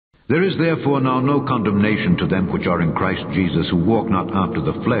There is therefore now no condemnation to them which are in Christ Jesus, who walk not after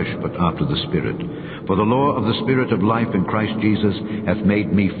the flesh, but after the Spirit. For the law of the Spirit of life in Christ Jesus hath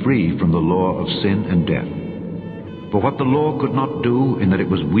made me free from the law of sin and death. For what the law could not do, in that it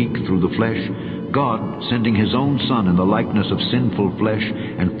was weak through the flesh, God, sending his own Son in the likeness of sinful flesh,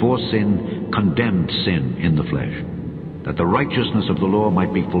 and for sin, condemned sin in the flesh, that the righteousness of the law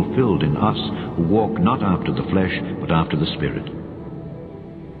might be fulfilled in us, who walk not after the flesh, but after the Spirit.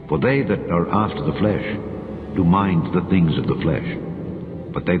 For they that are after the flesh do mind the things of the flesh,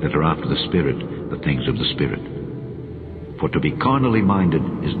 but they that are after the Spirit, the things of the Spirit. For to be carnally minded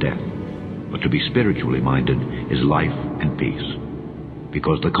is death, but to be spiritually minded is life and peace.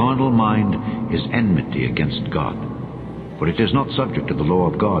 Because the carnal mind is enmity against God, for it is not subject to the law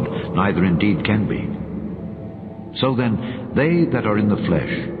of God, neither indeed can be. So then, they that are in the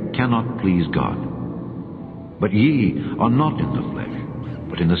flesh cannot please God. But ye are not in the flesh,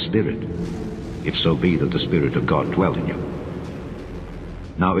 but in the Spirit, if so be that the Spirit of God dwell in you.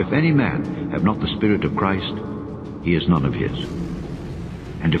 Now if any man have not the Spirit of Christ, he is none of his.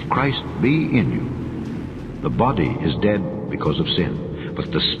 And if Christ be in you, the body is dead because of sin, but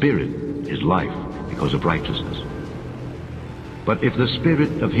the Spirit is life because of righteousness. But if the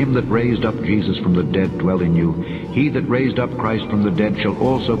Spirit of him that raised up Jesus from the dead dwell in you, he that raised up Christ from the dead shall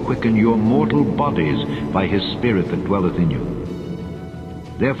also quicken your mortal bodies by his Spirit that dwelleth in you.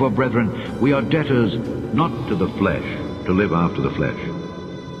 Therefore, brethren, we are debtors not to the flesh, to live after the flesh.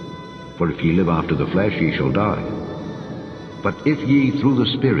 For if ye live after the flesh, ye shall die. But if ye through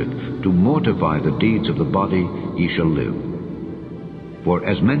the Spirit do mortify the deeds of the body, ye shall live. For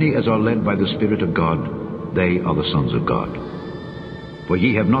as many as are led by the Spirit of God, they are the sons of God. For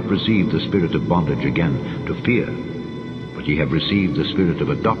ye have not received the spirit of bondage again to fear, but ye have received the Spirit of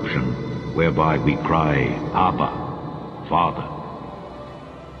adoption, whereby we cry, Abba, Father.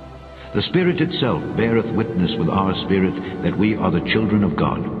 The Spirit itself beareth witness with our spirit that we are the children of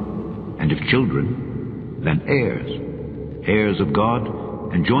God. And if children, then heirs, heirs of God,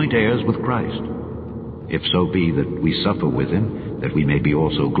 and joint heirs with Christ, if so be that we suffer with him, that we may be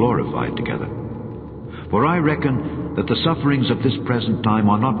also glorified together. For I reckon that the sufferings of this present time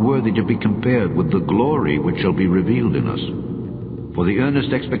are not worthy to be compared with the glory which shall be revealed in us. For the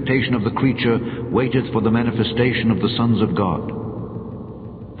earnest expectation of the creature waiteth for the manifestation of the sons of God.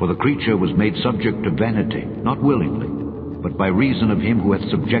 For the creature was made subject to vanity, not willingly, but by reason of him who hath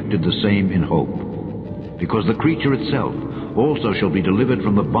subjected the same in hope. Because the creature itself also shall be delivered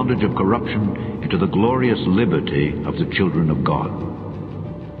from the bondage of corruption into the glorious liberty of the children of God.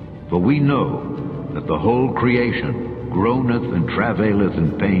 For we know that the whole creation groaneth and travaileth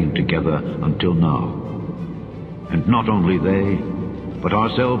in pain together until now. And not only they, but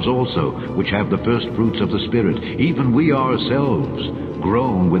ourselves also, which have the first fruits of the Spirit, even we ourselves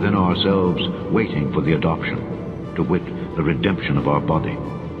groan within ourselves, waiting for the adoption, to wit, the redemption of our body.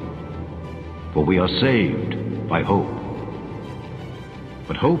 For we are saved by hope.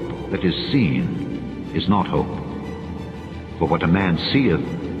 But hope that is seen is not hope. For what a man seeth,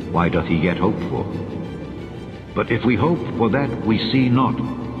 why doth he yet hope for? But if we hope for that we see not,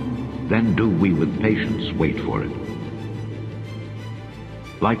 then do we with patience wait for it.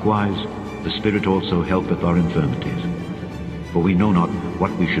 Likewise, the Spirit also helpeth our infirmities. For we know not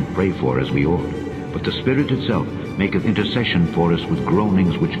what we should pray for as we ought, but the Spirit itself maketh intercession for us with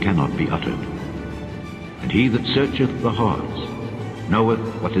groanings which cannot be uttered. And he that searcheth the hearts knoweth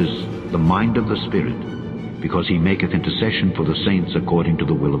what is the mind of the Spirit, because he maketh intercession for the saints according to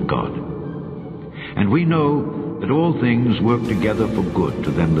the will of God. And we know that all things work together for good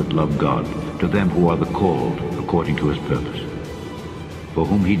to them that love God, to them who are the called according to his purpose. For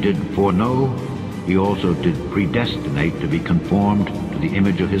whom he did foreknow, he also did predestinate to be conformed to the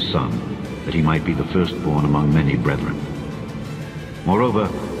image of his Son, that he might be the firstborn among many brethren. Moreover,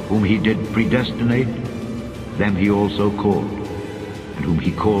 whom he did predestinate, them he also called. And whom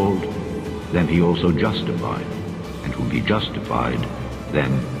he called, them he also justified. And whom he justified,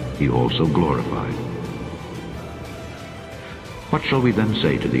 them he also glorified. What shall we then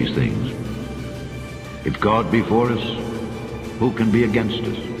say to these things? If God be for us, who can be against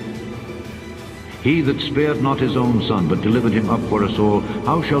us? He that spared not his own Son, but delivered him up for us all,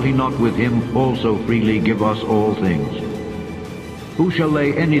 how shall he not with him also freely give us all things? Who shall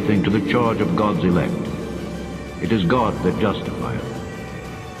lay anything to the charge of God's elect? It is God that justifieth.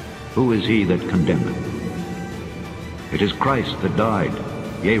 Who is he that condemneth? It is Christ that died,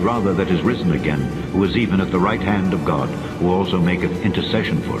 yea, rather that is risen again, who is even at the right hand of God, who also maketh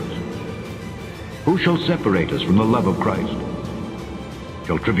intercession for us. Who shall separate us from the love of Christ?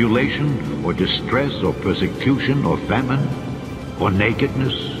 Shall tribulation, or distress, or persecution, or famine, or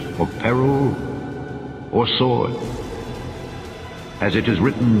nakedness, or peril, or sword. As it is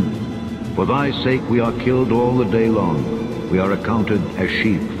written, For thy sake we are killed all the day long, we are accounted as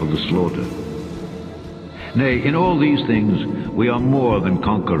sheep for the slaughter. Nay, in all these things we are more than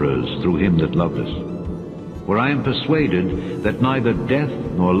conquerors through him that loved us. For I am persuaded that neither death,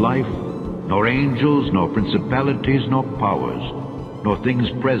 nor life, nor angels, nor principalities, nor powers, nor things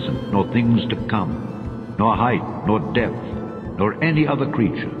present, nor things to come, nor height, nor depth, nor any other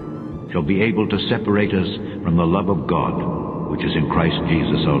creature shall be able to separate us from the love of God, which is in Christ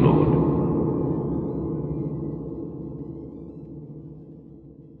Jesus our Lord.